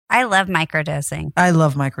I love microdosing. I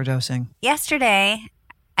love microdosing. Yesterday,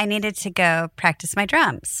 I needed to go practice my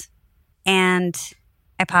drums. And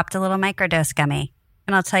I popped a little microdose gummy.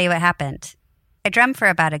 And I'll tell you what happened. I drummed for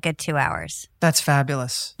about a good 2 hours. That's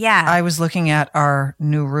fabulous. Yeah. I was looking at our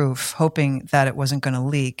new roof, hoping that it wasn't going to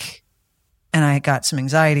leak. And I got some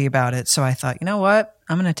anxiety about it. So I thought, you know what?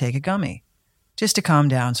 I'm going to take a gummy just to calm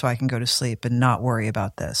down so I can go to sleep and not worry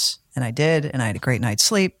about this. And I did. And I had a great night's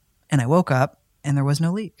sleep. And I woke up and there was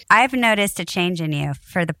no leak. I've noticed a change in you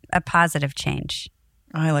for a positive change.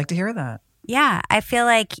 I like to hear that. Yeah. I feel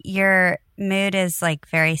like your mood is like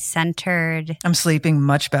very centered. I'm sleeping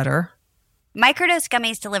much better. Microdose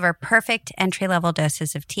gummies deliver perfect entry-level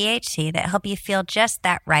doses of THC that help you feel just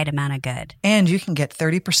that right amount of good. And you can get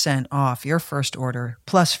 30% off your first order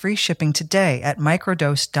plus free shipping today at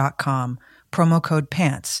microdose.com, promo code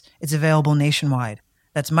PANTS. It's available nationwide.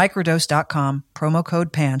 That's microdose.com, promo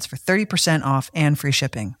code PANTS for 30% off and free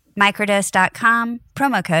shipping. Microdose.com,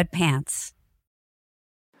 promo code PANTS.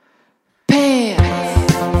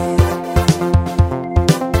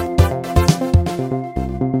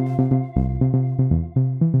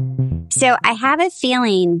 So I have a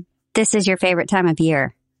feeling this is your favorite time of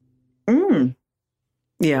year.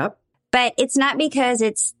 Yeah. But it's not because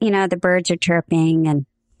it's, the birds are chirping and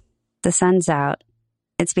the sun's out.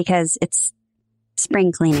 It's because it's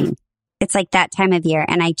spring cleaning. It's like that time of year.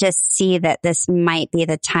 And I just see that this might be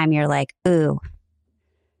the time you're like, ooh,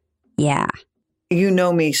 yeah. You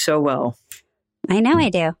know me so well. I know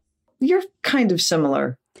I do. You're kind of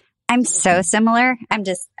similar. I'm so similar. I'm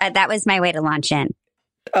just, that was my way to launch in.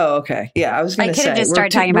 Oh, okay. Yeah, I was going to say. I could have just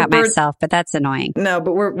started talking about myself, but that's annoying. No,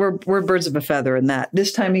 but we're birds of a feather in that.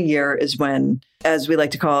 This time of year is when, as we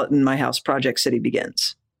like to call it in my house, Project City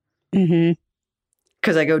begins. Mm-hmm.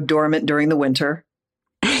 Because I go dormant during the winter.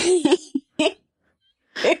 I'm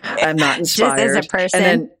not inspired. Just as a person. And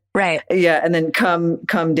then, right. Yeah. And then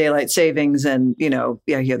come daylight savings and, you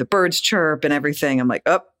hear the birds chirp and everything. I'm like,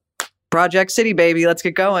 oh, Project City, baby. Let's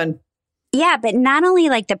get going. Yeah, but not only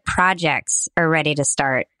like the projects are ready to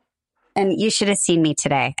start. And you should have seen me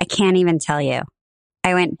today. I can't even tell you.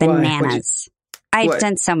 I went bananas. I've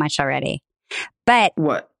done so much already. But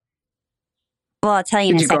what? Well, I'll tell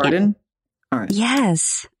you in a second. Did you garden? All right.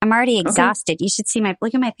 Yes. I'm already exhausted. Okay. You should see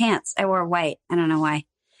look at my pants. I wore white. I don't know why.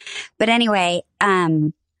 But anyway,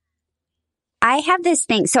 I have this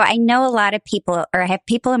thing. So I know a lot of people, or I have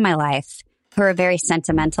people in my life who are very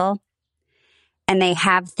sentimental. And they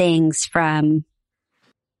have things from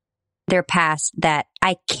their past that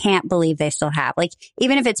I can't believe they still have. Like,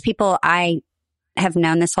 even if it's people I have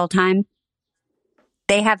known this whole time,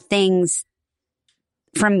 they have things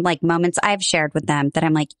from like moments I've shared with them that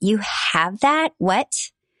I'm like, you have that? What?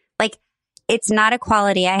 Like, it's not a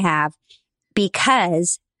quality I have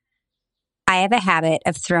because I have a habit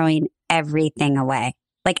of throwing everything away.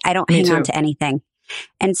 Like, I don't hang on to anything.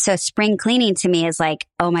 And so spring cleaning to me is like,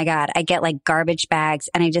 oh my God, I get like garbage bags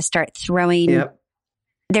and I just start throwing. Yep.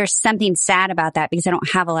 There's something sad about that because I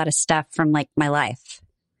don't have a lot of stuff from like my life.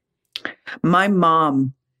 My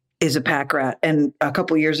mom is a pack rat. And a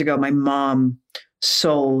couple of years ago, my mom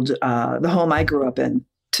sold the home I grew up in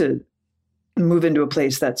to move into a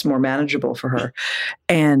place that's more manageable for her.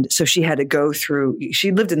 And so she had to go through,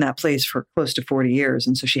 she lived in that place for close to 40 years.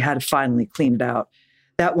 And so she had to finally clean it out.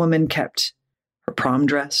 That woman kept her prom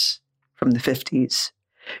dress from the 50s.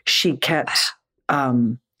 She kept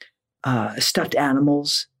stuffed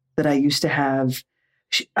animals that I used to have,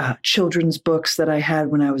 children's books that I had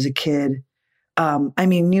when I was a kid.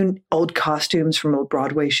 New old costumes from old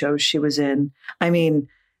Broadway shows she was in.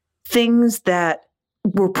 Things that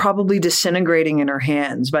were probably disintegrating in her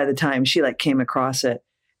hands by the time she came across it.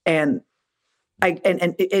 And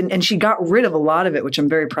she got rid of a lot of it, which I'm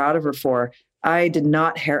very proud of her for. I did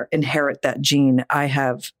not inherit that gene. I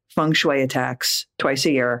have feng shui attacks twice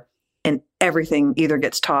a year, and everything either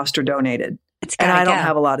gets tossed or donated. And I don't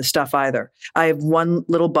have a lot of stuff either. I have one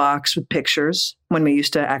little box with pictures when we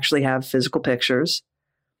used to actually have physical pictures.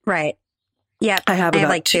 Right. Yeah. I have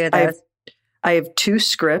like two of those. I have 2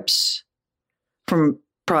 scripts from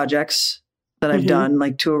projects that I've done,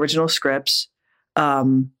 like 2 original scripts.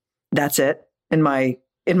 That's it in my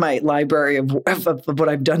library of what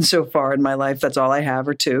I've done so far in my life. That's all I have,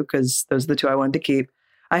 or 2, because those are the 2 I wanted to keep.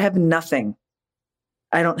 I have nothing.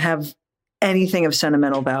 I don't have anything of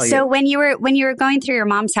sentimental value. So when you were going through your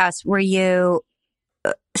mom's house, were you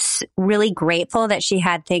really grateful that she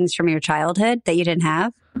had things from your childhood that you didn't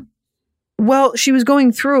have? Well, she was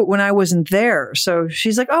going through it when I wasn't there. So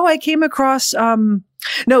she's like, oh, I came across, no,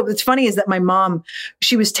 what's funny is that my mom,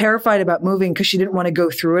 she was terrified about moving because she didn't want to go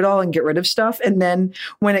through it all and get rid of stuff. And then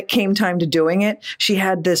when it came time to doing it, she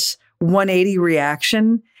had this 180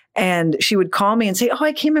 reaction. And she would call me and say, oh,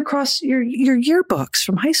 I came across your yearbooks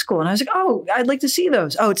from high school. And I was like, oh, I'd like to see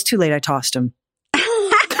those. Oh, it's too late. I tossed them.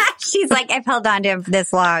 She's like, I've held on to him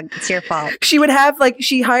this long. It's your fault. She would have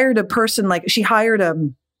she hired a person, she hired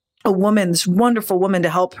a woman, this wonderful woman to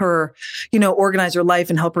help her, organize her life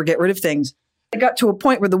and help her get rid of things. I got to a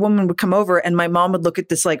point where the woman would come over and my mom would look at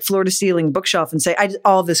this floor to ceiling bookshelf and say,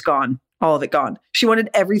 all of this gone, all of it gone. She wanted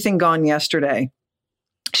everything gone yesterday.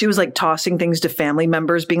 She was tossing things to family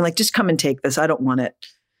members, being like, just come and take this. I don't want it.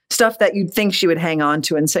 Stuff that you'd think she would hang on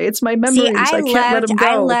to and say, it's my memories. I can't let them go.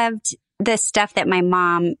 I loved the stuff that my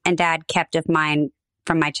mom and dad kept of mine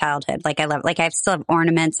from my childhood. I still have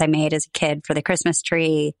ornaments I made as a kid for the Christmas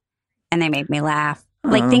tree and they made me laugh.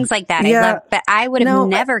 Things like that. Yeah. I love, but I would have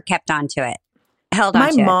never kept on to it. Held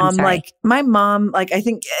on to it. My mom, I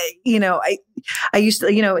think, I used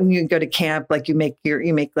to, when you go to camp, you make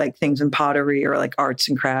things in pottery or arts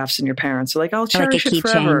and crafts, and your parents are like, I'll cherish it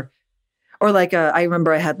forever. Or I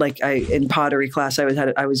remember I had in pottery class, I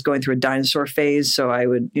was going through a dinosaur phase. So I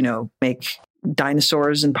would, make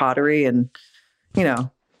dinosaurs and pottery and,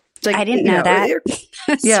 it's I didn't know that.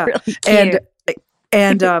 Yeah. Really cute.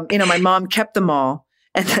 And my mom kept them all.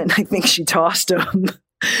 And then I think she tossed them.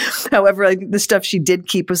 However, the stuff she did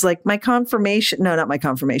keep was my confirmation. No, not my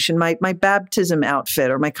confirmation. My baptism outfit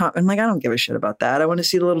or I'm like, I don't give a shit about that. I want to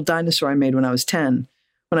see the little dinosaur I made when I was 10,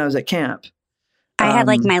 when I was at camp. I had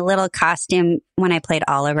my little costume when I played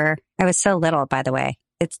Oliver. I was so little, by the way.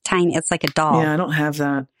 It's tiny. It's like a doll. Yeah, I don't have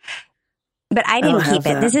that. But I didn't keep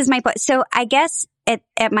it. This is my point. So I guess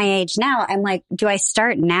at my age now, I'm like, do I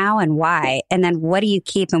start now and why? And then what do you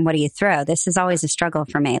keep and what do you throw? This is always a struggle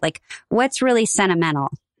for me. What's really sentimental?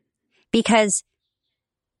 Because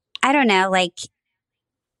I don't know, I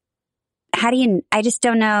just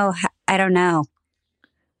don't know. I don't know.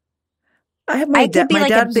 I could be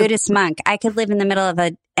a Buddhist monk. I could live in the middle of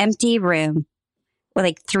an empty room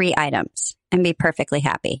with 3 items and be perfectly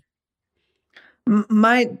happy.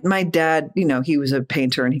 My dad, he was a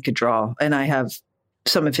painter and he could draw, and I have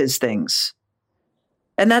some of his things.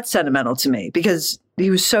 And that's sentimental to me because he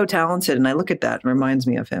was so talented, and I look at that and it reminds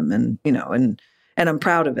me of him, and and I'm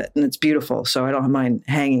proud of it and it's beautiful. So I don't mind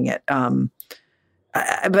hanging it. But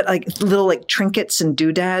little trinkets and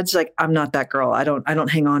doodads, I'm not that girl. I don't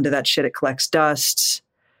hang on to that shit. It collects dust.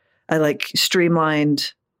 I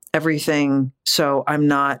streamlined everything. So I'm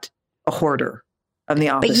not a hoarder. I'm the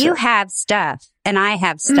opposite. But you have stuff and I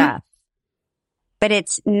have stuff. But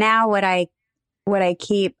it's now what I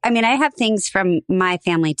keep. I mean, I have things from my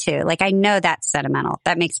family too. I know that's sentimental.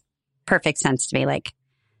 That makes perfect sense to me.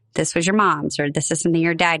 This was your mom's, or this is something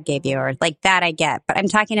your dad gave you, or that I get. But I'm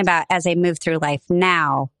talking about as I move through life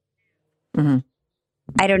now, I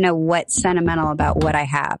don't know what's sentimental about what I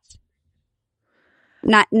have.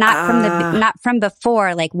 Not from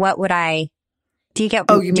before. What would I? Do you get?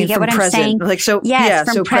 Oh, you mean from what present? I'm saying?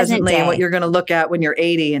 Yes, so presently, day. And what you're going to look at when you're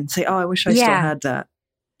 80 and say, "Oh, I wish I still had that."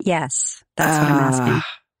 Yes, that's what I'm asking,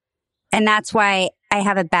 and that's why I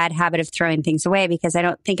have a bad habit of throwing things away because I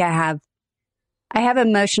don't think I have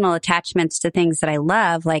emotional attachments to things that I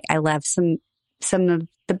love. I love some of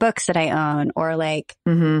the books that I own, or I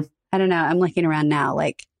don't know. I'm looking around now,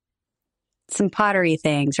 some pottery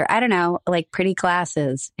things, or I don't know, pretty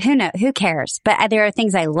glasses. Who cares? But there are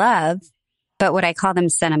things I love. But would I call them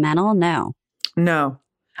sentimental? No. No,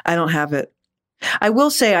 I don't have it. I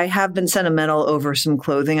will say I have been sentimental over some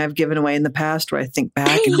clothing I've given away in the past where I think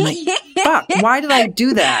back and I'm like, fuck, why did I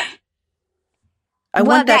do that? I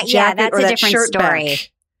want that jacket or that shirt story.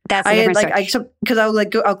 Back. That's a different story. Because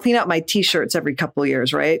I'll clean out my t-shirts every couple of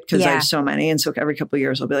years, right? Because I have so many. And so every couple of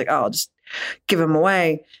years I'll be like, oh, I'll just give them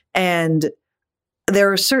away. And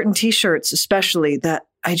there are certain t-shirts especially that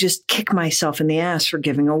I just kick myself in the ass for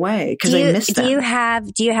giving away because I miss them. Do you have,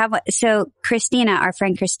 so Christina, our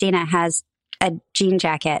friend Christina, has a jean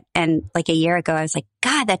jacket. And a year ago, I was like,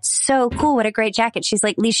 God, that's so cool. What a great jacket. She's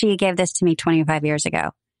like, Leisha, you gave this to me 25 years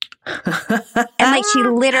ago. And she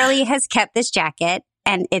literally has kept this jacket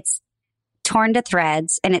and it's torn to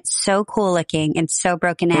threads and it's so cool looking and so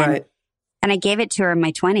broken in. Right. And I gave it to her in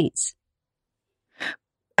my 20s.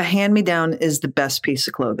 A hand-me-down is the best piece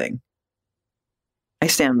of clothing. I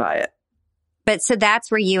stand by it. But so that's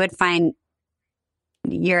where you would find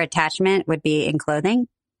your attachment would be in clothing?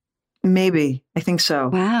 Maybe. I think so.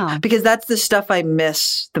 Wow. Because that's the stuff I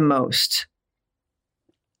miss the most.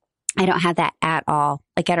 I don't have that at all.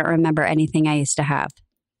 I don't remember anything I used to have.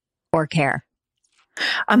 or care?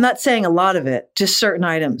 I'm not saying a lot of it, just certain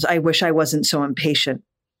items. I wish I wasn't so impatient.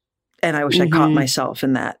 And I wish I caught myself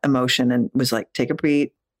in that emotion and was like, take a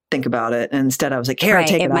beat, think about it. And instead I was like, here, Right,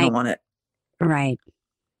 take it. it I might- don't want it. Right.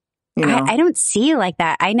 You know? I don't see you like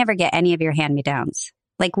that. I never get any of your hand-me-downs.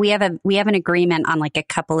 Like we have an agreement on like a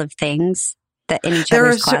couple of things that in each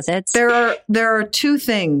other's closets. There are two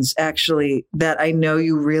things actually that I know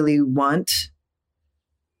you really want.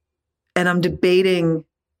 And I'm debating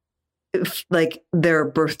if like they're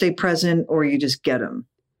a birthday present or you just get them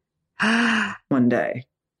one day.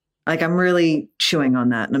 Like I'm really chewing on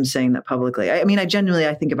that and I'm saying that publicly. I mean, I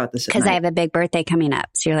genuinely think about this at Because I night. have a big birthday coming up.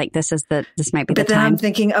 So you're like, this might be the But then time. I'm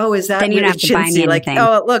thinking, oh, is that Then you don't really have to buy me chintzy? Like, anything.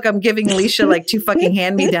 oh, look, I'm giving Alicia like 2 fucking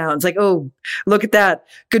hand-me-downs. Like, oh, look at that.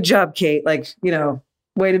 Good job, Kate. Like, you know,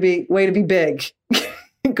 way to be big.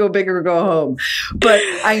 Go big or go home. But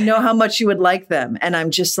I know how much you would like them. And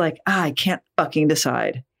I'm just like, I can't fucking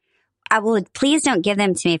decide. Please don't give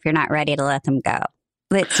them to me if you're not ready to let them go.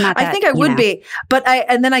 It's not that, I think I would be, but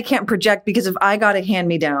then I can't project because if I got a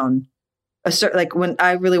hand-me-down, like when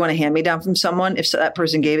I really want a hand-me-down from someone, if that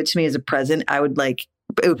person gave it to me as a present, it would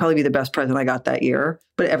probably be the best present I got that year,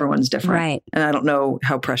 but everyone's different. Right. And I don't know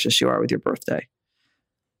how precious you are with your birthday.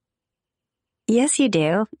 Yes, you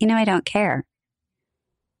do. You know, I don't care.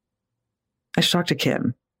 I should talk to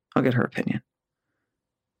Kim. I'll get her opinion.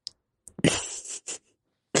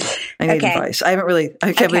 I need advice. I can't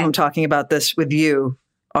believe I'm talking about this with you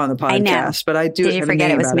on the podcast, I know. But I do. Did you forget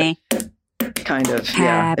it was me? Kind of.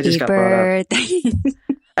 Yeah. I just got birthday.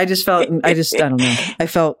 brought up. I don't know. I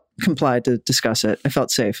felt complied to discuss it. I felt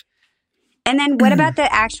safe. And then what about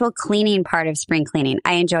the actual cleaning part of spring cleaning?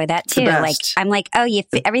 I enjoy that too. Like I'm like, oh,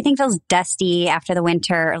 everything feels dusty after the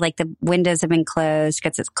winter, or like the windows have been closed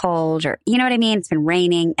because it's cold, or you know what I mean? It's been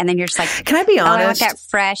raining. And then you're just like, can I be honest? I want that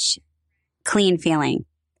fresh, clean feeling.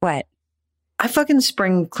 What? I fucking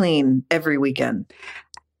spring clean every weekend.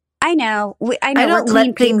 I know. I don't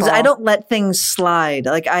let things slide.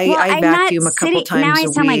 Like I vacuum a couple times a week. Now I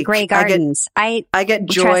sound like Grey Gardens. I get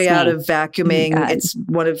joy out of vacuuming. God. It's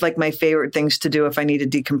one of like my favorite things to do. If I need to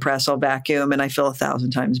decompress, I'll vacuum and I feel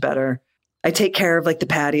 1,000 times better. I take care of like the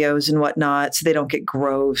patios and whatnot so they don't get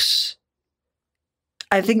gross.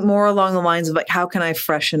 I think more along the lines of like, how can I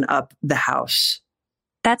freshen up the house?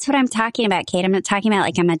 That's what I'm talking about, Kate. I'm not talking about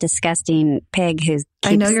like I'm a disgusting pig who's.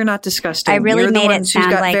 I know you're not disgusting. I really you're made it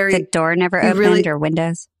sound like the door never opened or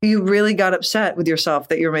windows. You really got upset with yourself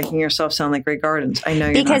that you're making yourself sound like Grey Gardens. I know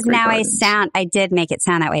you're because not now Gardens. I did make it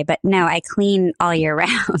sound that way, but no, I clean all year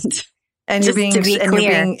round. And you're being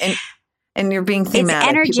and you're being thematic.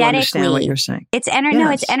 People understand what you're saying.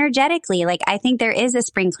 No, it's energetically. Like I think there is a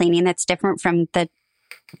spring cleaning that's different from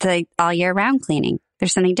the all year round cleaning.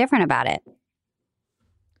 There's something different about it.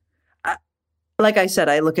 Like I said,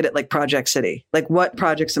 I look at it like Project City. Like what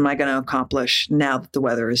projects am I going to accomplish now that the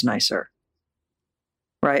weather is nicer?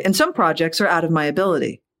 Right. And some projects are out of my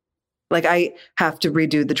ability. Like I have to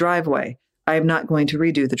redo the driveway. I am not going to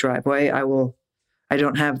redo the driveway. I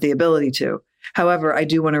don't have the ability to. However, I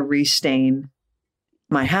do want to restain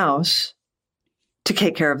my house to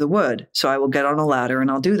take care of the wood. So I will get on a ladder and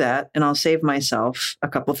I'll do that. And I'll save myself a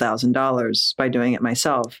couple $1,000s by doing it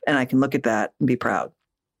myself. And I can look at that and be proud.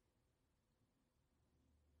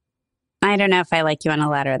 I don't know if I like you on a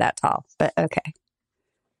ladder that tall, but okay.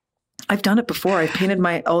 I've done it before. I've painted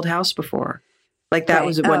my old house before. Like that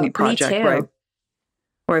was a one project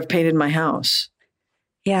where I've painted my house.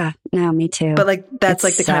 Yeah, no, me too. But like that's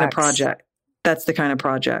like the kind of project. That's the kind of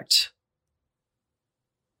project.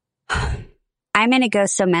 I'm going to go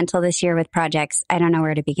so mental this year with projects. I don't know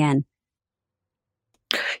where to begin.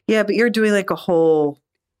 Yeah, but you're doing like a whole.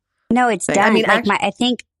 No, it's thing. done. I mean, I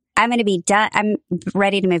think I'm going to be done. I'm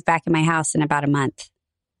ready to move back in my house in about a month.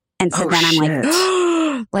 And so then I'm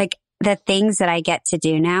like, like the things that I get to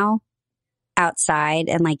do now outside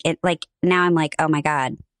and like now I'm like, oh my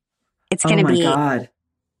God, it's going to be, God.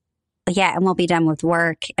 Yeah. And we'll be done with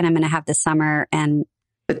work and I'm going to have the summer and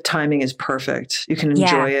the timing is perfect. You can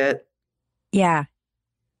enjoy it. Yeah.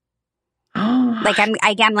 Like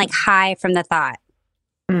I'm like high from the thought.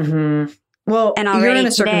 Mm-hmm. Well, and you're in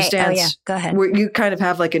a circumstance Go ahead. where you kind of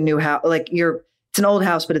have like a new house, like it's an old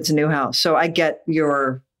house, but it's a new house. So I get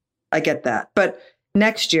that. But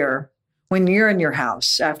next year, when you're in your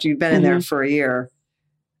house, after you've been in there for a year,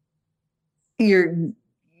 the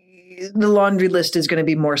laundry list is going to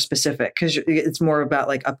be more specific because it's more about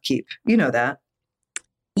like upkeep. You know that.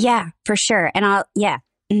 Yeah, for sure. And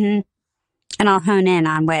and I'll hone in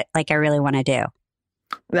on what like I really want to do.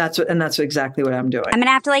 That's exactly what I'm doing. I'm going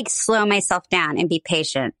to have to like slow myself down and be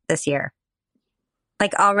patient this year.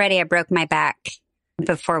 Like already I broke my back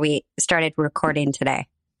before we started recording today.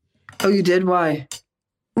 Oh, you did? Why?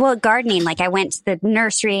 Well, gardening, like I went to the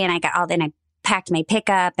nursery and I packed my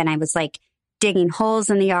pickup and I was like digging holes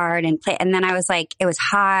in the yard and then I was like, it was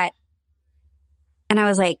hot. And I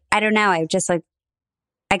was like, I don't know. I just like,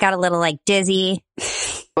 I got a little like dizzy.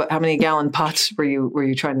 How many gallon pots were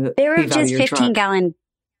you trying to? They were leave out of just your 15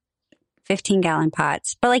 gallon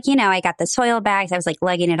pots. But like, I got the soil bags. I was like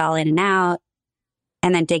lugging it all in and out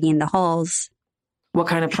and then digging the holes. What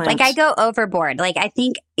kind of plants? Like I go overboard. Like I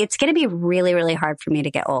think it's going to be really, really hard for me to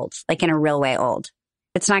get old, like in a real way old.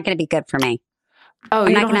 It's not going to be good for me. Oh, I'm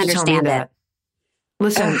you not don't going have to to tell me understand that. it.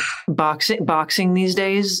 Listen, boxing these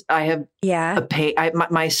days, I have Yeah.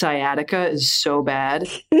 my sciatica is so bad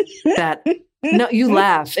that no, you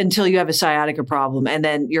laugh until you have a sciatica problem and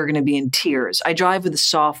then you're going to be in tears. I drive with a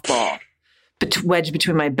softball wedged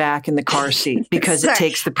between my back and the car seat because it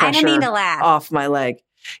takes the pressure off my leg.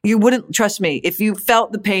 You wouldn't, trust me, if you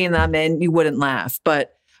felt the pain that I'm in, you wouldn't laugh.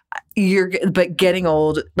 But getting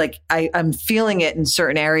old, like I'm feeling it in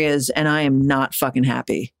certain areas and I am not fucking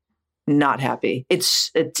happy. Not happy.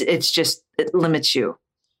 It's just, it limits you.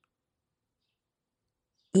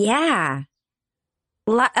 Yeah.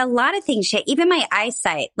 A lot of things. Even my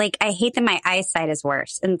eyesight. Like I hate that my eyesight is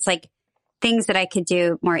worse. And it's like things that I could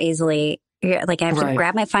do more easily. Like I have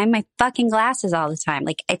to find my fucking glasses all the time.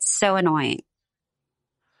 Like it's so annoying.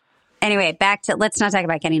 Anyway, let's not talk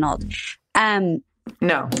about getting old.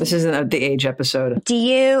 No, this isn't the age episode. Do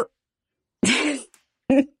you?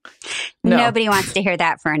 No. Nobody wants to hear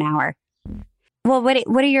that for an hour. Well, what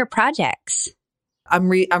are your projects? I'm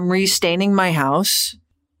restaining my house,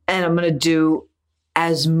 and I'm going to do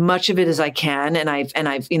as much of it as I can. And I've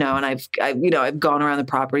gone around the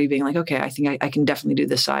property being like, okay, I think I can definitely do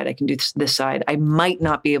this side. I can do this side. I might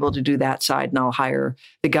not be able to do that side, and I'll hire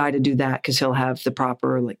the guy to do that because he'll have the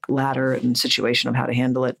proper like ladder and situation of how to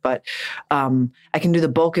handle it. But I can do the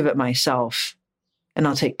bulk of it myself, and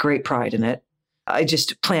I'll take great pride in it. I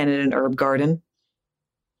just planted an herb garden.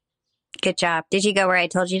 Good job. Did you go where I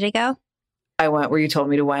told you to go? I went where you told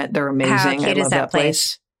me to went. They're amazing. How cute I love is that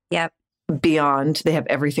place? Yep. Beyond. They have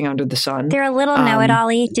everything under the sun. They're a little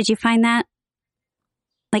know-it-all-y. Did you find that?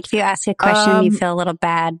 Like if you ask a question, you feel a little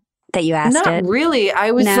bad that you asked it? Not really.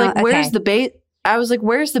 I was where's the I was like,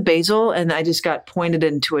 where's the basil? And I just got pointed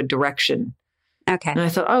into a direction. Okay. And I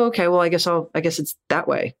thought, oh, okay, well, I guess it's that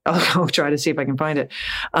way. I'll try to see if I can find it.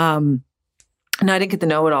 No, I didn't get the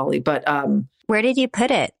know-it-all-y, but where did you put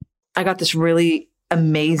it? I got this really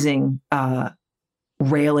amazing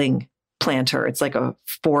railing planter. It's like a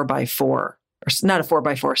 4x4, or not a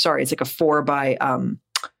 4x4. Sorry, it's like a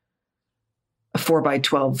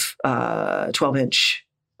 12 inch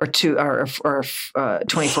or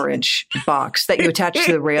 24 inch box that you attach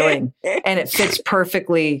to the railing, and it fits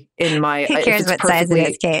perfectly in my. Who cares what size it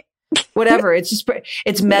is, Kate? Whatever.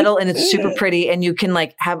 It's metal and it's super pretty, and you can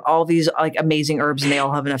like have all these like amazing herbs, and they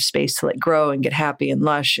all have enough space to like grow and get happy and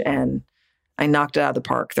lush. And I knocked it out of the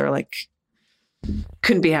park. They're like,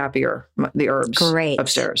 couldn't be happier. The herbs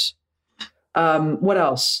upstairs. What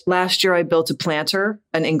else? Last year I built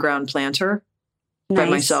an in-ground planter by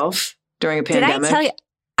myself during a pandemic. Did I tell you?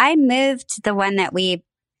 I moved the one that we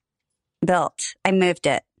built. I moved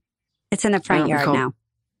it. It's in the front yard now.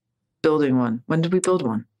 Building one. When did we build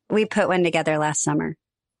one? We put one together last summer.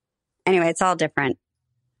 Anyway, it's all different.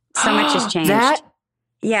 So much has changed.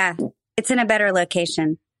 Yeah. It's in a better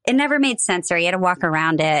location. It never made sense, or you had to walk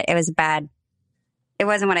around it. It was bad. It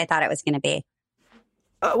wasn't what I thought it was going to be.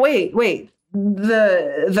 Wait.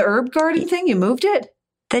 The herb garden thing, you moved it?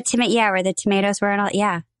 Where the tomatoes were and all.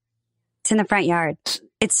 Yeah. It's in the front yard.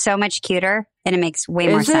 It's so much cuter, and it makes way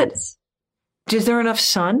more sense. Is there enough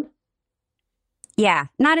sun? Yeah.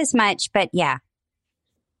 Not as much, but yeah.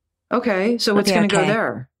 Okay. So what's going to go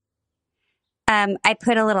there? I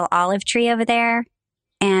put a little olive tree over there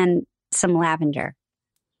and some lavender.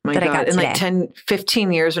 My God. In like 10,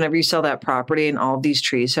 15 years, whenever you sell that property and all of these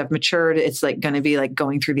trees have matured, it's like going to be like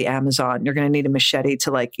going through the Amazon. You're going to need a machete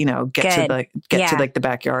to like, get to like the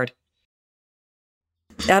backyard.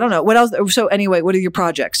 I don't know. What else? So anyway, what are your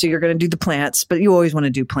projects? So you're going to do the plants, but you always want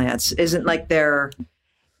to do plants. Isn't like they're...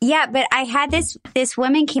 Yeah, but I had this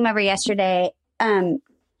woman came over yesterday,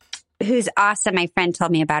 who's awesome. My friend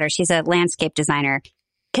told me about her. She's a landscape designer.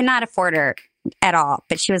 Cannot afford her at all.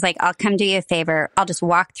 But she was like, I'll come do you a favor. I'll just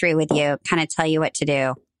walk through with you, kind of tell you what to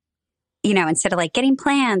do. Instead of like getting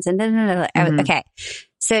plans and Mm-hmm. Okay.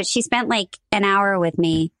 So she spent like an hour with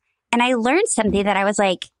me, and I learned something that I was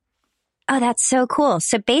like, oh, that's so cool.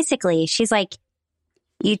 So basically she's like,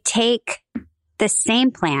 you take the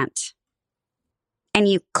same plant and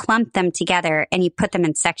you clump them together and you put them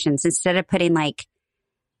in sections instead of putting like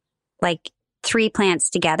like 3 plants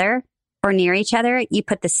together or near each other, you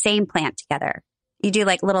put the same plant together. You do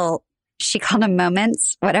like little, she called them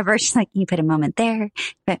moments, whatever. She's like, you put a moment there.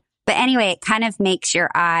 But anyway, it kind of makes your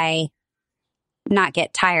eye not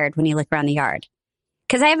get tired when you look around the yard.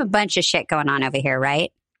 Because I have a bunch of shit going on over here,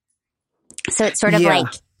 right? So it's sort of like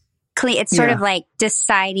clean. It's sort of like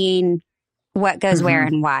deciding what goes where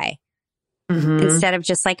and why. Instead of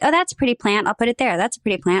just like, oh, that's a pretty plant, I'll put it there. That's a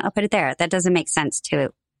pretty plant, I'll put it there. That doesn't make sense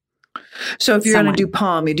to. So if you're going to do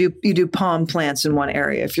palm, you do palm plants in one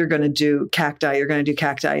area. If you're going to do cacti, you're going to do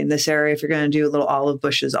cacti in this area. If you're going to do little olive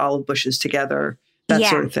bushes together, that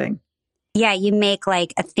sort of thing. Yeah, you make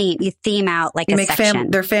like a theme. You theme out like a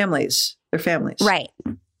section. They're families. Right.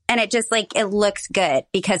 And it just like, it looks good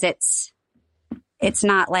because it's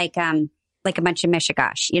not like a bunch of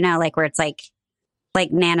mishigash, you know, like where it's like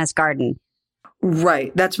Nana's garden.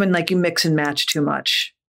 Right. That's when like you mix and match too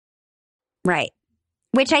much. Right.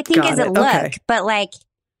 Which I think is a look, but like,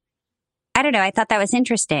 I don't know. I thought that was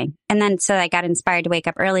interesting. And then so I got inspired to wake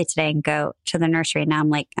up early today and go to the nursery. Now I'm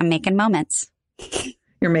like, I'm making moments.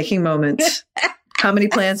 You're making moments. How many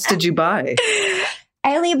plants did you buy?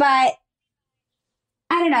 I only bought,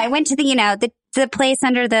 I don't know. I went to the place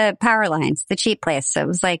under the power lines, the cheap place. So it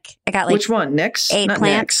was like, I got like. Which one? Nick's? 8 plants.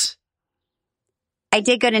 Nick's. I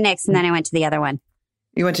did go to Nick's and then I went to the other one.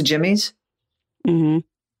 You went to Jimmy's? Mm-hmm.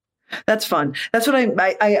 That's fun. That's what am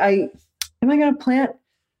I going to plant?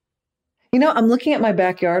 You know, I'm looking at my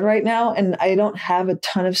backyard right now and I don't have a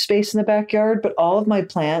ton of space in the backyard, but all of my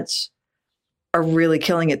plants are really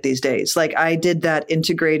killing it these days. Like I did that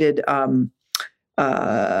integrated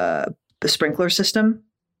sprinkler system.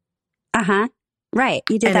 Uh-huh. Right.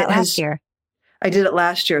 You did that last year. I did it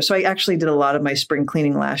last year. So I actually did a lot of my spring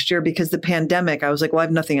cleaning last year because the pandemic, I was like, well, I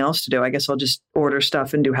have nothing else to do. I guess I'll just order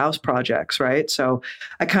stuff and do house projects. Right. So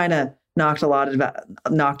I kind of knocked a lot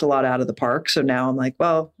out of the park. So now I'm like,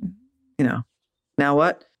 well, you know, now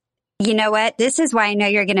what? You know what? This is why I know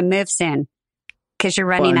you're going to move soon because you're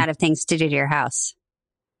running out of things to do to your house.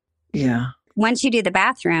 Yeah. Once you do the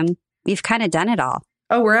bathroom, you've kind of done it all.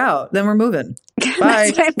 Oh, we're out. Then we're moving.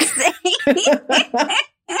 Bye. That's what I'm saying.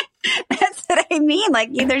 That's what I mean.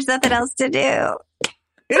 Like, there's nothing else to do.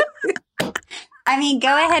 I mean, go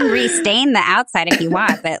ahead and restain the outside if you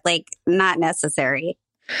want, but like, not necessary.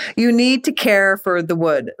 You need to care for the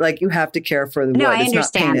wood. Like, you have to care for the wood. No, I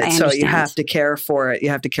understand. It's not painted, so you have to care for it. You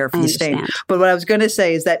have to care for the stain. But what I was going to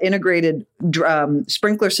say is that integrated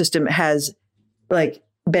sprinkler system has like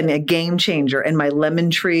been a game changer. And my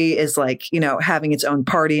lemon tree is like, you know, having its own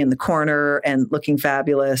party in the corner and looking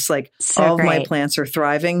fabulous. Like all of my plants are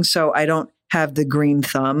thriving. So I don't have the green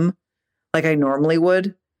thumb like I normally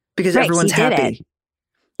would because everyone's happy.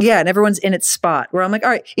 Yeah. And everyone's in its spot where I'm like,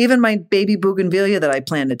 all right, even my baby bougainvillea that I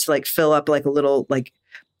planted to like fill up like a little like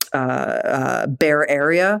bare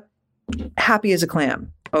area, happy as a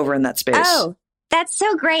clam over in that space. Oh, that's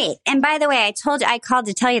so great. And by the way, I called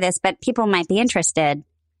to tell you this, but people might be interested.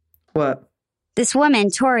 What? This woman,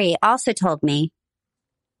 Tori, also told me,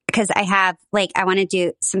 because I want to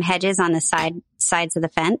do some hedges on the sides of the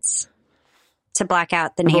fence to block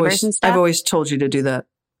out the neighbors and stuff. I've always told you to do that.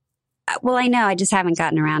 Well, I know. I just haven't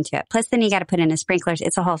gotten around to it. Plus, then you got to put in a sprinkler.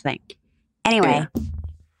 It's a whole thing. Anyway,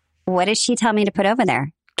 What does she tell me to put over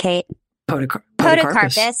there, Kate?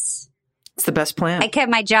 Podocarpus. It's the best plant. I kept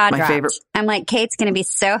my jaw dropped. My favorite. I'm like, Kate's going to be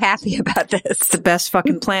so happy about this. It's the best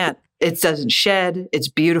fucking plant. It doesn't shed. It's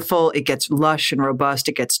beautiful. It gets lush and robust.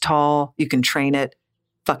 It gets tall. You can train it.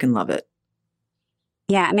 Fucking love it.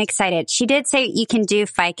 Yeah, I'm excited. She did say you can do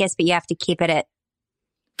ficus, but you have to keep it at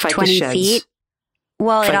 20 feet.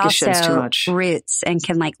 Well, ficus it also roots and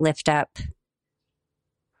can like lift up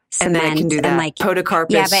cement. And then it can do that. Like,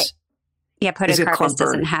 podocarpus. Podocarpus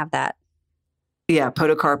doesn't have that. Yeah,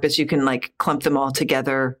 podocarpus, you can like clump them all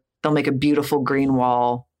together. They'll make a beautiful green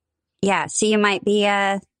wall. Yeah, so you might be,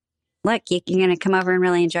 look, you're going to come over and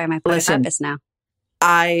really enjoy my podocarpus now.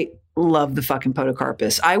 I love the fucking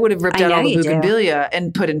podocarpus. I would have ripped out all the bougainvillea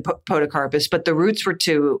and put in podocarpus, but the roots were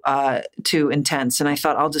too intense. And I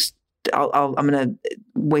thought I'm going to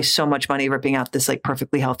waste so much money ripping out this like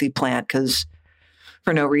perfectly healthy plant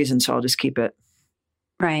for no reason. So I'll just keep it.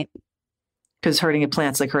 Right. Because hurting a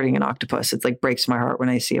plant's like hurting an octopus. It like breaks my heart when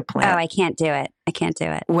I see a plant. Oh, I can't do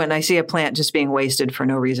it. When I see a plant just being wasted for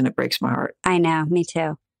no reason, it breaks my heart. I know. Me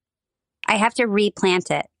too. I have to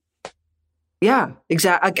replant it. Yeah,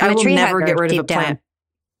 exactly. I will never get rid of a plant.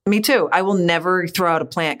 Me too. I will never throw out a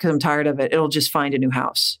plant because I'm tired of it. It'll just find a new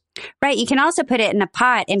house. Right. You can also put it in a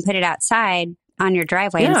pot and put it outside on your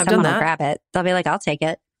driveway and someone will grab it. They'll be like, I'll take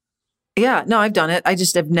it. Yeah. No, I've done it. I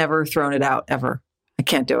just have never thrown it out ever. I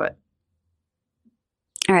can't do it.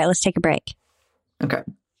 All right, let's take a break. Okay.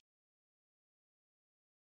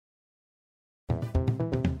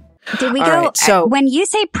 Did we All go? right, so when you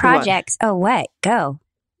say projects, what? Go.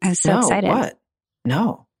 I was so excited. What?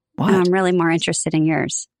 No. What? I'm really more interested in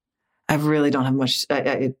yours. I really don't have much.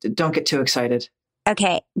 Don't get too excited.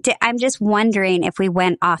 Okay. I'm just wondering if we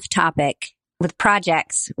went off topic with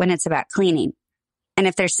projects when it's about cleaning. And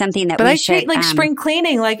if there's something that we should... treat like spring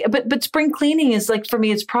cleaning, but spring cleaning is like, for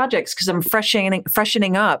me, it's projects because I'm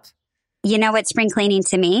freshening up. You know what spring cleaning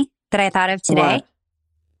to me that I thought of today?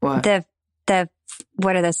 What? The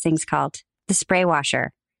what are those things called? The spray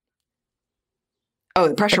washer. Oh,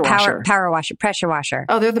 the pressure washer. Power washer, pressure washer.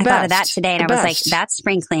 Oh, they're the I best. thought of that today and I was like, that's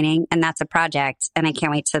spring cleaning and that's a project and I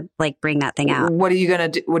can't wait to like bring that thing out. What are you going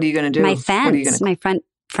to do? What are you going to do? My fence, my front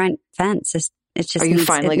fence is, it's just... Are you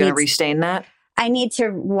finally going to restain that? I need to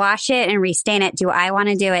wash it and restain it. Do I want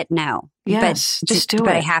to do it? No. Yes, but, just do it.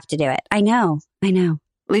 But I have to do it. I know.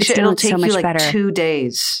 Alicia, it'll take you like 2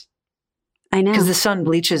 days. I know. Because the sun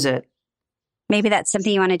bleaches it. Maybe that's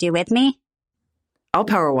something you want to do with me? I'll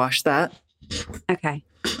power wash that. Okay.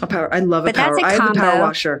 I love a power. I have a power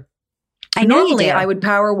washer. I know Normally, you do. I would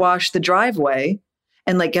power wash the driveway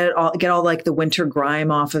and like get all like the winter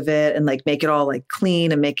grime off of it and like make it all like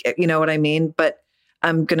clean and make it, you know what I mean? But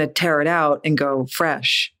I'm going to tear it out and go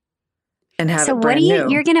fresh and have it brand new. So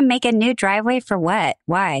you're going to make a new driveway for what?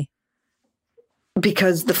 Why?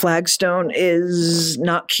 Because the flagstone is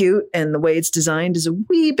not cute and the way it's designed is a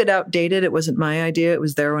wee bit outdated. It wasn't my idea. It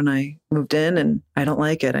was there when I moved in and I don't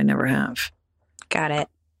like it. I never have. Got it.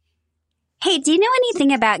 Hey, do you know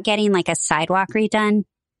anything about getting like a sidewalk redone?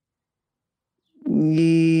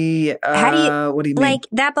 Yeah. How do you, what do you mean? Like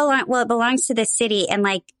that it belongs to the city. And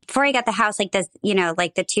like before I got the house, like this, you know,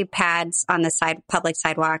 like the two pads on the public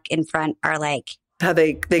sidewalk in front are like, how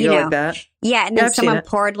they go like that? Yeah. And then someone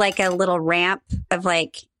poured like a little ramp of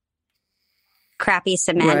like crappy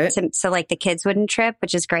cement. Right. So like the kids wouldn't trip,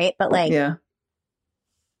 which is great. But like, I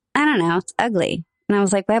don't know. It's ugly. And I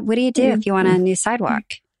was like, what do you do if you want a new sidewalk?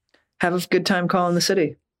 Have a good time calling the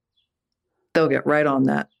city. They'll get right on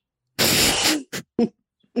that.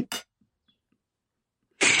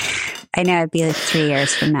 I know it'd be like 3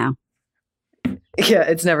 years from now. Yeah,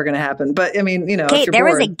 it's never going to happen. But I mean, you know, Kate, there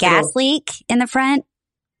was a gas leak in the front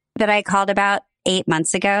that I called about 8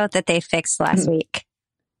 months ago that they fixed last week.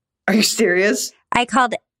 Are you serious? I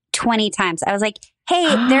called 20 times. I was like, hey,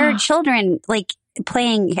 there are children like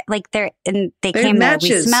playing, like and they came there.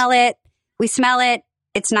 We smell it.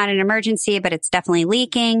 It's not an emergency, but it's definitely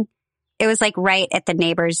leaking. It was like right at the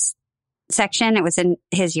neighbor's section. It was in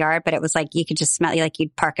his yard, but it was like you could just smell, like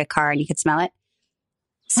you'd park a car and you could smell it.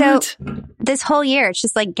 So this whole year, it's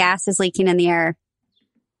just like gas is leaking in the air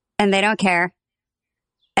and they don't care.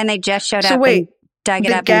 And they just showed up and dug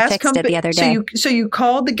it up and fixed it the other day. So you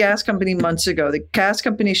called the gas company months ago. The gas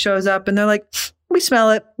company shows up and they're like, we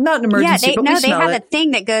smell it. Not an emergency, but we smell it. No, they have a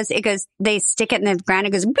thing that goes, they stick it in the ground.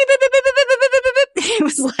 It goes, beep, beep, beep, beep, beep, beep, beep,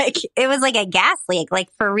 beep. It was like a gas leak, like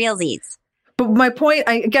for realsies. But my point,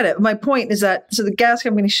 I get it. My point is that, so the gas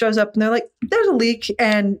company shows up and they're like, there's a leak.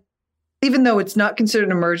 And even though it's not considered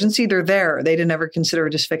an emergency, they're there. They didn't ever consider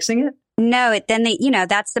just fixing it. No, then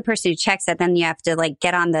that's the person who checks it. Then you have to like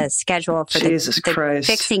get on the schedule for the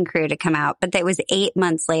fixing crew to come out. But that was 8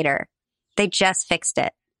 months later. They just fixed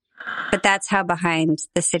it. But that's how behind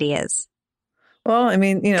the city is. Well, I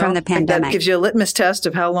mean, you know, from the pandemic. That gives you a litmus test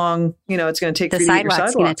of how long, you know, it's going to take for you to get your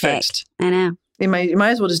sidewalk fixed. I know. You might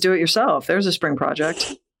as well just do it yourself. There's a spring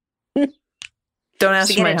project. Don't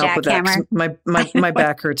ask for my help with that. My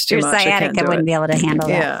back hurts too much. I wouldn't be able to handle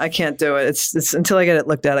that. Yeah, I can't do it. It's until I get it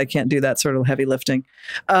looked at, I can't do that sort of heavy lifting.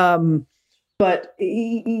 But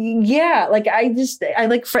yeah, like I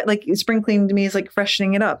like spring cleaning to me is like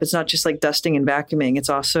freshening it up. It's not just like dusting and vacuuming. It's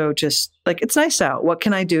also just like, it's nice out. What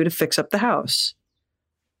can I do to fix up the house?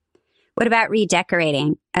 What about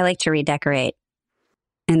redecorating? I like to redecorate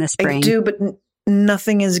in the spring. I do, but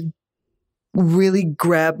nothing has really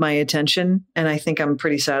grabbed my attention. And I think I'm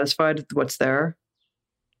pretty satisfied with what's there.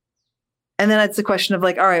 And then it's the question of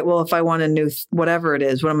like, all right, well, if I want a new, whatever it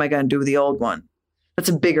is, what am I going to do with the old one? That's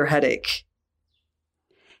a bigger headache.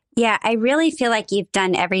 Yeah, I really feel like you've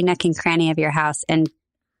done every nook and cranny of your house and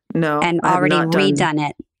already redone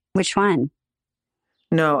it. Which one?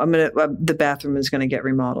 No, the bathroom is going to get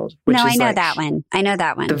remodeled. I know that one. I know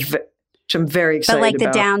that one. Which I'm very excited about. But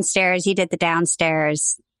like the downstairs, you did the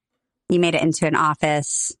downstairs. You made it into an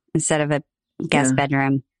office instead of a guest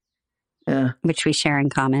bedroom. Yeah. Which we share in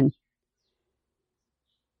common.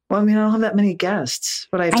 Well, I mean, I don't have that many guests,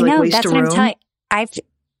 but I have to waste a room.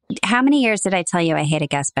 How many years did I tell you I hate a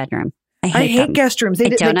guest bedroom? I I hate them. guest rooms. They I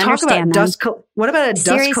don't talk about understand dust. What about a dust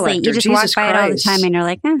Seriously, collector? you just Jesus walk by Christ. it all the time and you're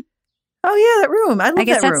like, eh. Oh yeah, that room. I love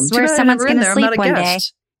guess that that's room. where Too bad someone's I'm never in gonna there. I'm sleep not a one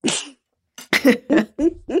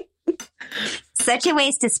guest. Such a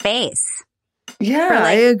waste of space. Yeah, For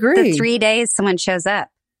I agree. The 3 days someone shows up.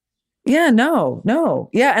 Yeah, no.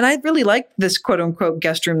 Yeah. And I really like this quote unquote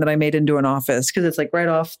guest room that I made into an office because it's like right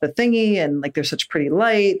off the thingy and like there's such pretty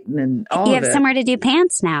light and all You of have it. somewhere to do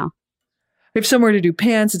pants now. We have somewhere to do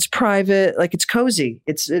pants. It's private. Like it's cozy.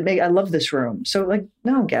 I love this room. So like,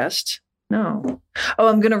 no guest. No. Oh,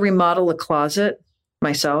 I'm going to remodel a closet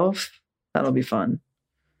myself. That'll be fun.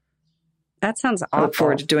 That sounds awful. I look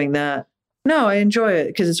forward to doing that. No, I enjoy it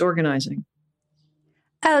because it's organizing.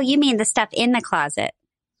 Oh, you mean the stuff in the closet?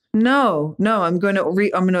 No, I'm going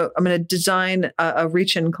to design a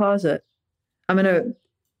reach-in closet. I'm going to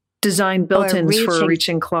design built-ins for a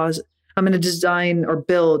reach-in closet. I'm going to design or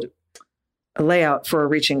build a layout for a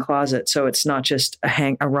reach-in closet so it's not just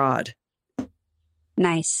a rod.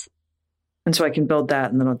 Nice. And so I can build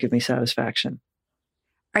that and then it'll give me satisfaction.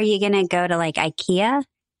 Are you going to go to like IKEA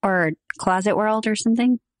or Closet World or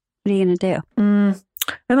something? What are you going to do?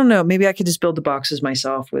 I don't know. Maybe I could just build the boxes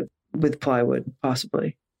myself with plywood,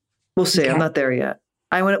 possibly. We'll see. Okay. I'm not there yet.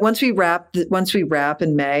 Once we wrap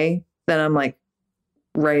in May, then I'm like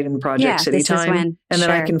right in Project City time, and then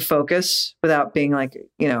I can focus without being like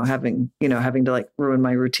having to like ruin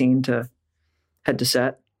my routine to head to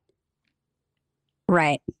set.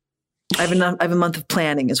 Right. I have a month of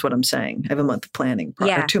planning, is what I'm saying. I have a month of planning.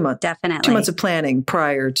 2 months, definitely 2 months of planning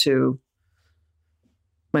prior to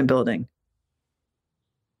my building.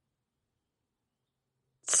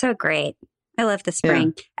 So great. I love the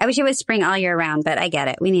spring. Yeah. I wish it was spring all year round, but I get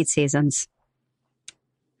it. We need seasons.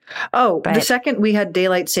 Oh, the second we had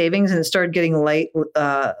daylight savings and it started getting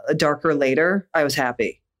darker later, I was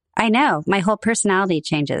happy. I know. My whole personality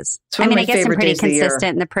changes. I mean, I guess I'm pretty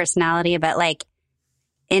consistent in the personality, but like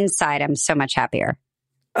inside, I'm so much happier.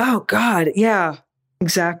 Oh, God. Yeah,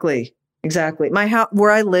 exactly. My house,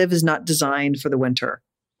 where I live, is not designed for the winter.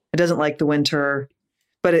 It doesn't like the winter,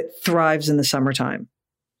 but it thrives in the summertime.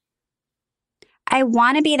 I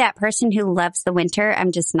want to be that person who loves the winter.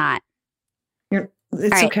 I'm just not.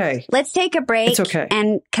 It's okay. Let's take a break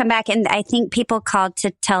and come back. And I think people called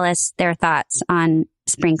to tell us their thoughts on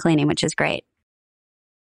spring cleaning, which is great.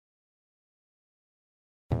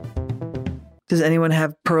 Does anyone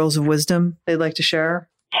have pearls of wisdom they'd like to share?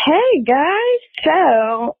 Hey, guys.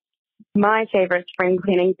 So my favorite spring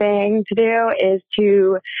cleaning thing to do is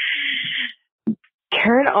to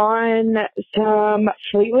turn on some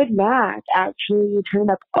Fleetwood Mac. Actually, turn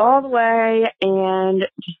it up all the way and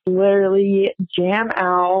just literally jam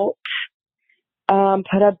out.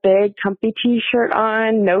 Put a big comfy t-shirt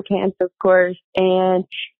on, no pants, of course, and,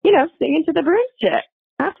 sing into the broomstick.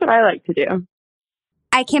 That's what I like to do.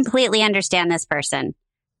 I completely understand this person.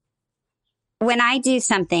 When I do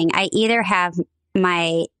something, I either have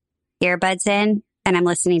my earbuds in and I'm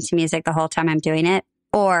listening to music the whole time I'm doing it,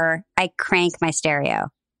 or I crank my stereo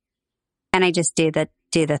and I just do the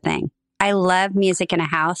thing. I love music in a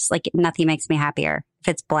house. Like nothing makes me happier if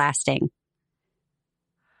it's blasting.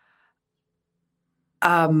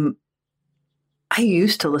 I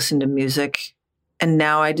used to listen to music and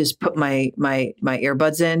now I just put my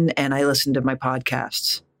earbuds in and I listen to my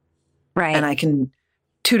podcasts. Right. And I can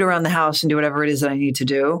toot around the house and do whatever it is that I need to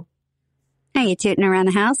do. Are you tooting around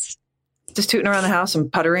the house? Just tooting around the house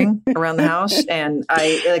and puttering around the house, and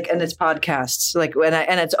and it's podcasts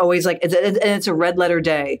and it's always like it's a red letter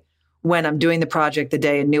day when I'm doing the project. The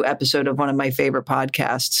day a new episode of one of my favorite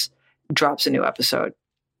podcasts drops a new episode,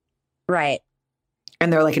 right?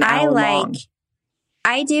 And they're like an hour long.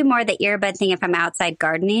 I do more the earbud thing if I'm outside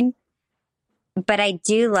gardening, but I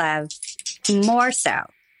do love more so.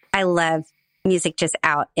 I love music just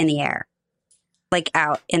out in the air, like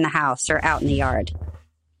out in the house or out in the yard.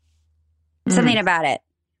 Something about it.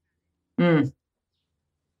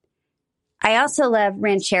 I also love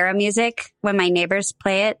ranchero music when my neighbors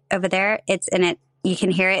play it over there. You can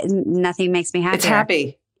hear it and nothing makes me happier. It's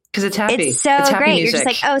happy because it's happy. It's so great. Music. You're just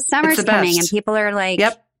like, oh, summer's coming and people are like,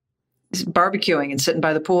 yep, barbecuing and sitting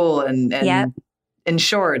by the pool and in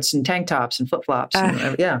shorts and tank tops and flip flops.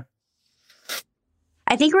 Yeah.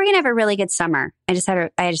 I think we're gonna have a really good summer. I just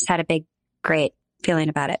had a big, great feeling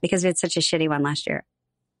about it because we had such a shitty one last year.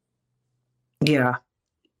 Yeah.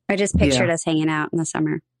 I just pictured us hanging out in the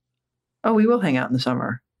summer. Oh, we will hang out in the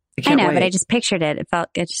summer. I know, but I just pictured it.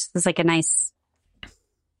 It just was like a nice.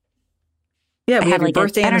 Yeah, we have your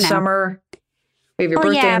birthday in the summer. We have your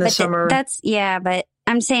birthday in the summer. But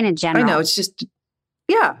I'm saying in general. I know, it's just,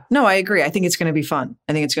 Yeah, no, I agree. I think it's going to be fun.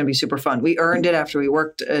 I think it's going to be super fun. We earned it after we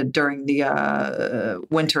worked during the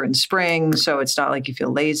winter and spring. So it's not like you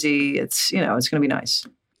feel lazy. It's, it's going to be nice.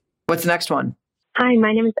 What's the next one? Hi,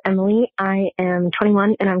 my name is Emily. I am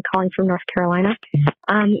 21 and I'm calling from North Carolina.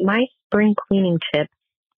 My spring cleaning tip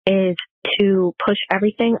is to push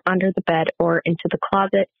everything under the bed or into the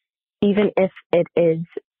closet, even if it is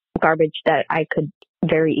garbage that I could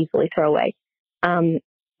very easily throw away.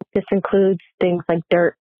 This includes things like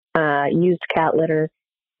dirt, used cat litter,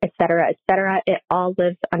 etc., etc. It all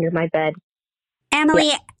lives under my bed. Emily,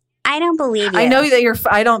 Yeah. I don't believe you. I know that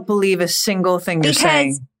I don't believe a single thing you're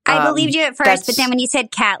saying. I believed you at first, but then when you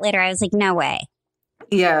said cat litter, I was like, no way.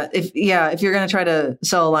 Yeah, if you're going to try to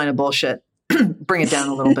sell a line of bullshit, bring it down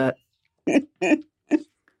a little bit.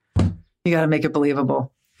 You got to make it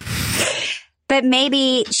believable. But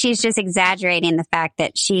maybe she's just exaggerating the fact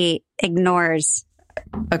that she ignores.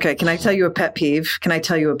 Okay, can I tell you a pet peeve?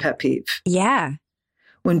 Yeah.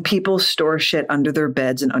 When people store shit under their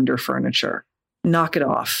beds and under furniture, knock it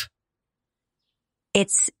off.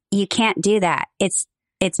 You can't do that. It's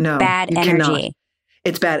No, bad you energy. cannot.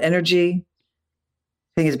 It's bad energy.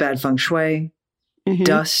 I think it's bad feng shui, Mhm.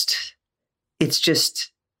 dust. It's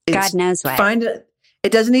God knows what. Find it.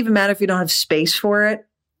 It doesn't even matter if you don't have space for it.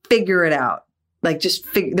 Figure it out. Like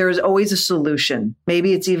there's always a solution.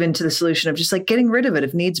 Maybe it's even to the solution of just like getting rid of it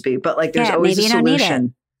if needs be. But like there's always a maybe you don't need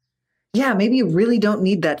solution. Yeah, maybe you really don't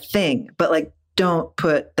need that thing. But like don't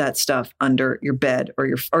put that stuff under your bed or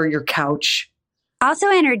your couch. Also,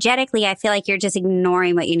 energetically, I feel like you're just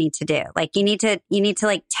ignoring what you need to do. Like you need to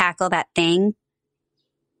like tackle that thing.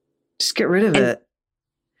 Just get rid of it.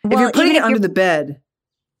 Well, if you're putting even it under the bed,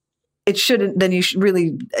 it shouldn't. Then you should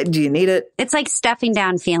really. Do you need it? It's like stuffing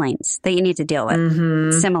down feelings that you need to deal with.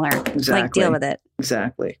 Mm-hmm. Similar. Exactly. Like deal with it.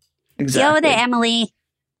 Exactly. Deal with it, Emily.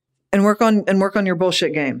 And work on your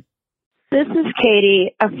bullshit game. This is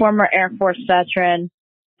Katie, a former Air Force veteran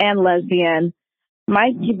and lesbian.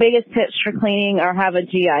 My biggest tips for cleaning are have a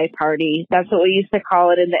GI party. That's what we used to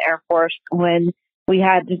call it in the Air Force when we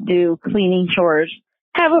had to do cleaning chores.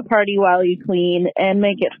 Have a party while you clean and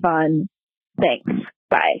make it fun. Thanks.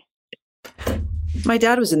 Bye. My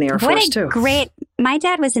dad was in the Air Force too. My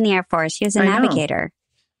dad was in the Air Force. He was a navigator.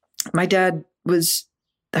 My dad was,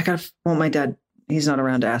 my dad, he's not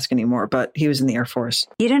around to ask anymore, but he was in the Air Force.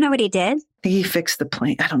 You don't know what he did? He fixed the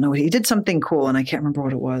plane. I don't know. He did something cool and I can't remember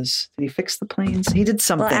what it was. Did he fix the planes? He did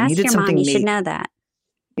something. Well, ask he did your something mom. You neat. should know that.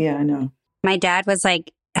 Yeah, I know. My dad was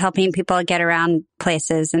like helping people get around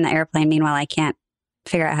places in the airplane. Meanwhile, I can't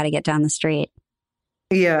figure out how to get down the street.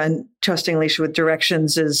 Yeah, and trusting Leisha with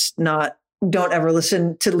directions is not. Don't ever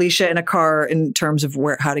listen to Leisha in a car in terms of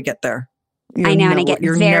how to get there. I know, and I get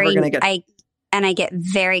I get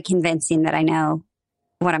very convincing that I know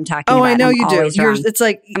what I'm talking about. Oh, I know you do. Wrong. It's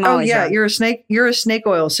like, wrong. You're a snake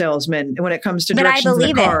oil salesman when it comes to but directions I believe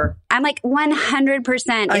in the car. I'm like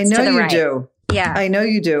 100%. I know to the you right. do. Yeah, I know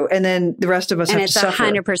you do. And then the rest of us have to suffer.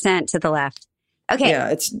 And it's 100% to the left. Okay.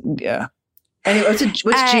 Yeah. Anyway,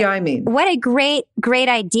 what's GI mean? What a great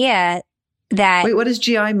idea. Wait, what does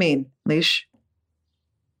GI mean, Leash?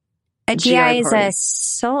 A GI is a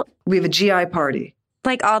soul. We have a GI party.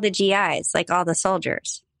 Like all the GIs, like all the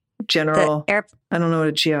soldiers. General. I don't know what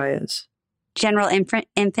a GI is. General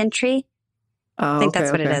infantry. I think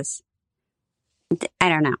that's what it is. I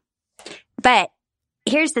don't know. But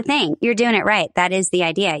here's the thing. You're doing it right. That is the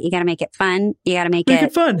idea. You got to make it fun. You got to make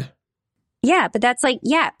it fun. Yeah, but that's like,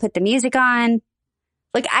 put the music on.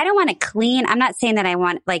 Like, I don't want to clean. I'm not saying that I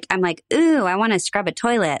want, like, I'm like, ooh, I want to scrub a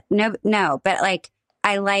toilet. No, but like,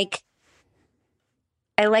 I like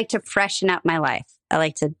to freshen up my life. I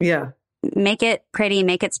like to make it pretty,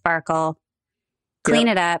 make it sparkle, clean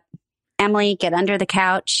it up. Emily, get under the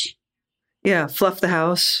couch. Yeah, fluff the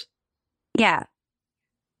house. Yeah,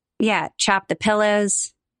 chop the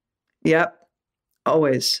pillows. Yep,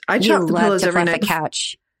 always. I chop the pillows every night. The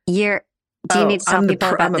couch. Do you need to tell people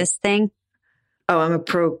about this thing? Oh, I'm a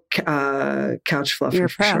pro couch fluffer. You're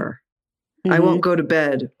for sure. Mm-hmm. I won't go to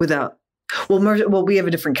bed without. Well, we have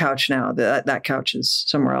a different couch now. That couch is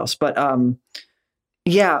somewhere else. But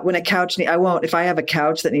when a couch, I won't. If I have a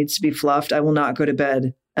couch that needs to be fluffed, I will not go to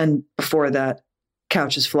bed and before that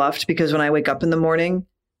couch is fluffed, because when I wake up in the morning,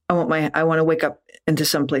 I want to wake up into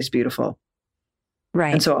someplace beautiful.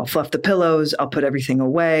 Right. And so I'll fluff the pillows. I'll put everything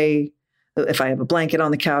away. If I have a blanket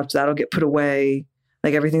on the couch, that'll get put away.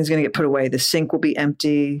 Like everything's going to get put away. The sink will be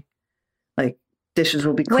empty. Like dishes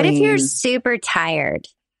will be clean. What if you're super tired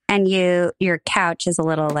and your couch is a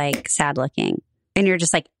little like sad looking? And you're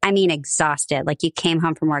just like, I mean, exhausted. Like you came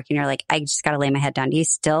home from work and you're like, I just got to lay my head down. Do you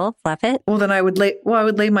still fluff it? Well, then I would lay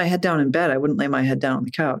my head down in bed. I wouldn't lay my head down on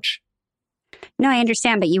the couch. No, I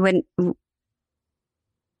understand, but you wouldn't.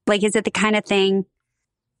 Like, is it the kind of thing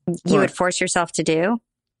you would force yourself to do?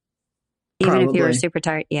 Even if you were super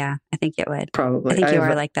tired? Yeah, I think it would. Probably. I think you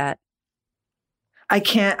are like that. I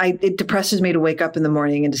can't, it depresses me to wake up in the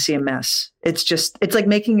morning and to see a mess. It's like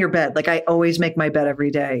making your bed. Like I always make my bed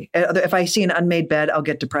every day. If I see an unmade bed, I'll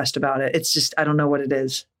get depressed about it. It's just, I don't know what it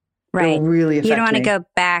is. Right. It'll really affect me. You don't want to go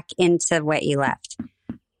back into what you left.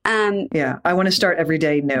 Yeah. I want to start every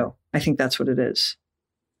day new. I think that's what it is.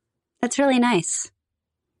 That's really nice.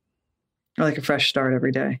 I like a fresh start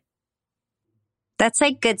every day. That's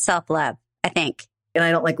like good self-love, I think. And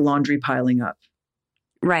I don't like laundry piling up.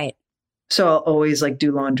 Right. So I'll always like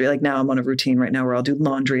do laundry. Like now I'm on a routine right now where I'll do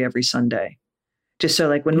laundry every Sunday. Just so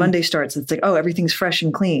like when Monday starts, it's like, oh, everything's fresh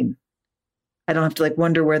and clean. I don't have to like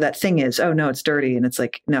wonder where that thing is. Oh no, it's dirty. And it's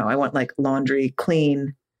like, no, I want like laundry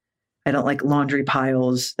clean. I don't like laundry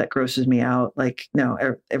piles. That grosses me out. Like, no,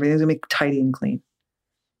 everything's gonna be tidy and clean.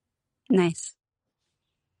 Nice.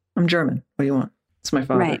 I'm German. What do you want? It's my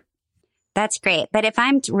father. Right. That's great. But if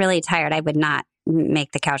I'm really tired, I would not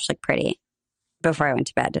make the couch look pretty before I went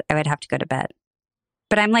to bed. I would have to go to bed.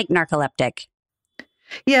 But I'm like narcoleptic.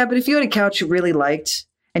 Yeah, but if you had a couch you really liked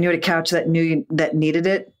and you had a couch that needed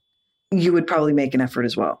it, you would probably make an effort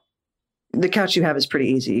as well. The couch you have is pretty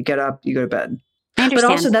easy. You get up, you go to bed. I understand.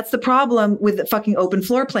 But also that's the problem with the fucking open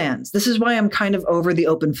floor plans. This is why I'm kind of over the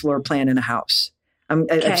open floor plan in a house.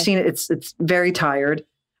 I've seen it. It's very tired.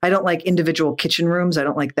 I don't like individual kitchen rooms. I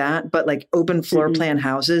don't like that. But like open floor plan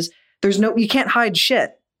houses, you can't hide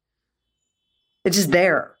shit. It's just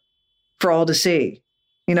there for all to see.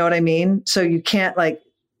 You know what I mean? So you can't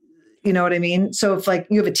you know what I mean? So if like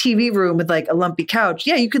you have a TV room with like a lumpy couch,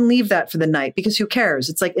 yeah, you can leave that for the night because who cares?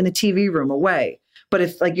 It's like in a TV room away. But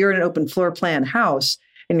if like you're in an open floor plan house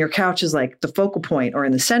and your couch is like the focal point or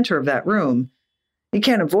in the center of that room, you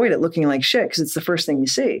can't avoid it looking like shit because it's the first thing you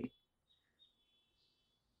see.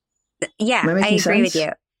 Yeah, I agree with you.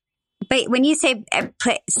 But when you say,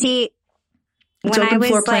 it's when I open was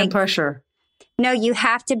floor plan like, pressure. No, you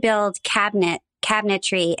have to build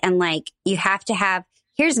cabinetry and like you have to have,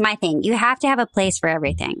 here's my thing. You have to have a place for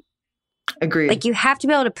everything. Agreed. Like you have to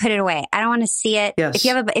be able to put it away. I don't want to see it. Yes.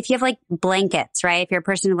 If you have like blankets, right? If you're a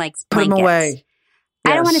person who likes put blankets. them away.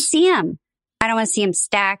 I don't want to see them. I don't want to see them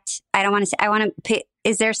stacked. I want to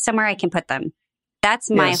is there somewhere I can put them? That's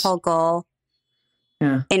my whole goal.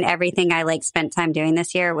 Yeah. In everything I like spent time doing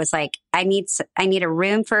this year was like, I need a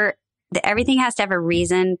room for everything has to have a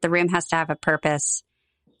reason. The room has to have a purpose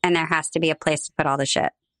and there has to be a place to put all the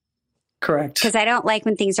shit. Correct. Because I don't like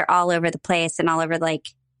when things are all over the place and all over like,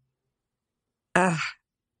 ugh.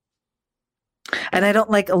 And I don't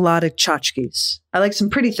like a lot of tchotchkes. I like some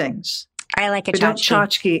pretty things. I like a tchotchke. Don't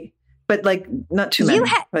tchotchke, but like not too many.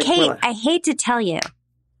 Kate, I hate to tell you.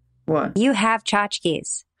 What? You have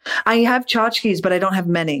tchotchkes. I have tchotchkes, but I don't have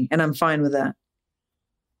many, and I'm fine with that.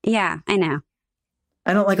 Yeah, I know.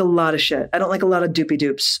 I don't like a lot of shit. I don't like a lot of doopy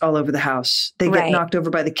doops all over the house. They get knocked over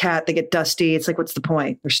by the cat. They get dusty. It's like, what's the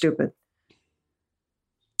point? They're stupid.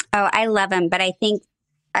 Oh, I love them, but I think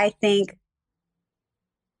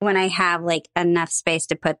when I have like enough space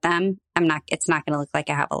to put them, it's not going to look like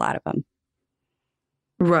I have a lot of them.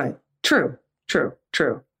 Right. True.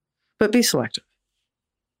 But be selective.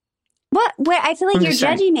 What? I feel like you're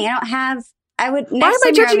judging me. I would. Why am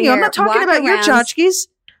I judging you? I'm not talking about your tchotchkes.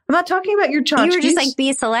 I'm not talking about your tchotchkes. You were just like,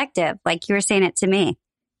 be selective. Like you were saying it to me.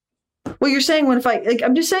 Well, you're saying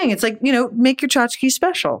I'm just saying, it's like, make your tchotchkes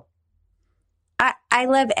special. I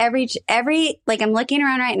love every, like I'm looking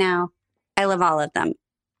around right now. I love all of them.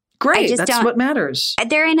 Great. That's what matters.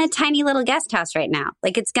 They're in a tiny little guest house right now.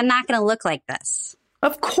 Like it's not going to look like this.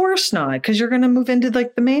 Of course not. Because you're going to move into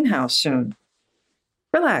like the main house soon.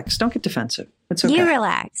 Relax. Don't get defensive. It's okay. You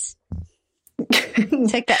relax.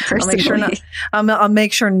 Take that personally. I'll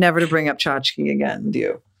make sure never to bring up tchotchke again with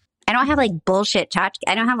you. I don't have like bullshit tchotchke.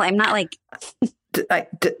 I'm not like. Did I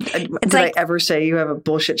ever say you have a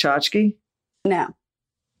bullshit tchotchke? No.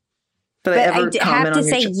 Did I ever comment have to on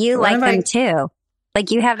say your you like them too.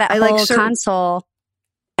 Like you have that whole console,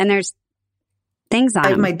 and there's things on. I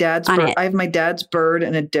have my dad's bird. I have my dad's bird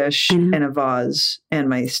and a dish and a vase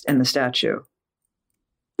and the statue.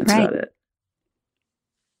 That's about it.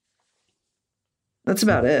 That's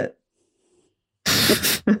about it.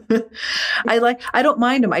 I don't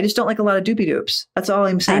mind them. I just don't like a lot of doopy doops. That's all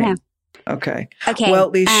I'm saying. I know. Okay. Well,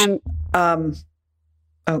 at least,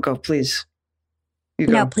 go, please. You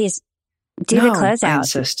go. No, please do the closeout. I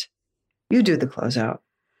insist. You do the closeout.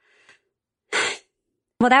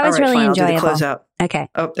 Well, that was All right, really fine, I'll do the enjoyable. closeout. Okay.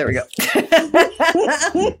 Oh, there we go.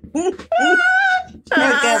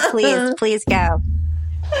 No, go, please go.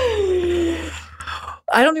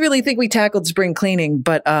 I don't really think we tackled spring cleaning,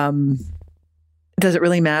 but does it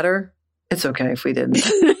really matter? It's okay if we didn't.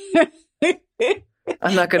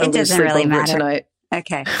 I'm not going to lose doesn't sleep really over matter. it tonight.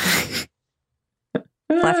 Okay.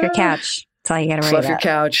 Fluff your couch. That's all you got to worry Fluff about. your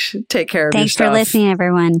couch. Take care of Thanks your for stuff. listening,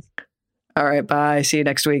 everyone. All right, bye. See you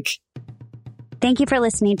next week. Thank you for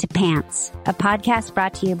listening to Pants, a podcast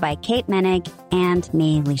brought to you by Kate Menig and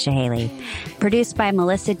me, Leisha Haley. Produced by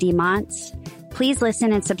Melissa D. Montz. Please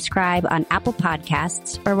listen and subscribe on Apple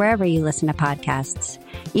Podcasts or wherever you listen to podcasts.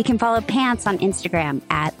 You can follow Pants on Instagram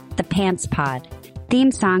at The Pants Pod.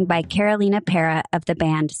 Theme song by Carolina Para of the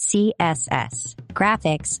band CSS.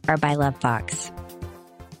 Graphics are by Love Fox.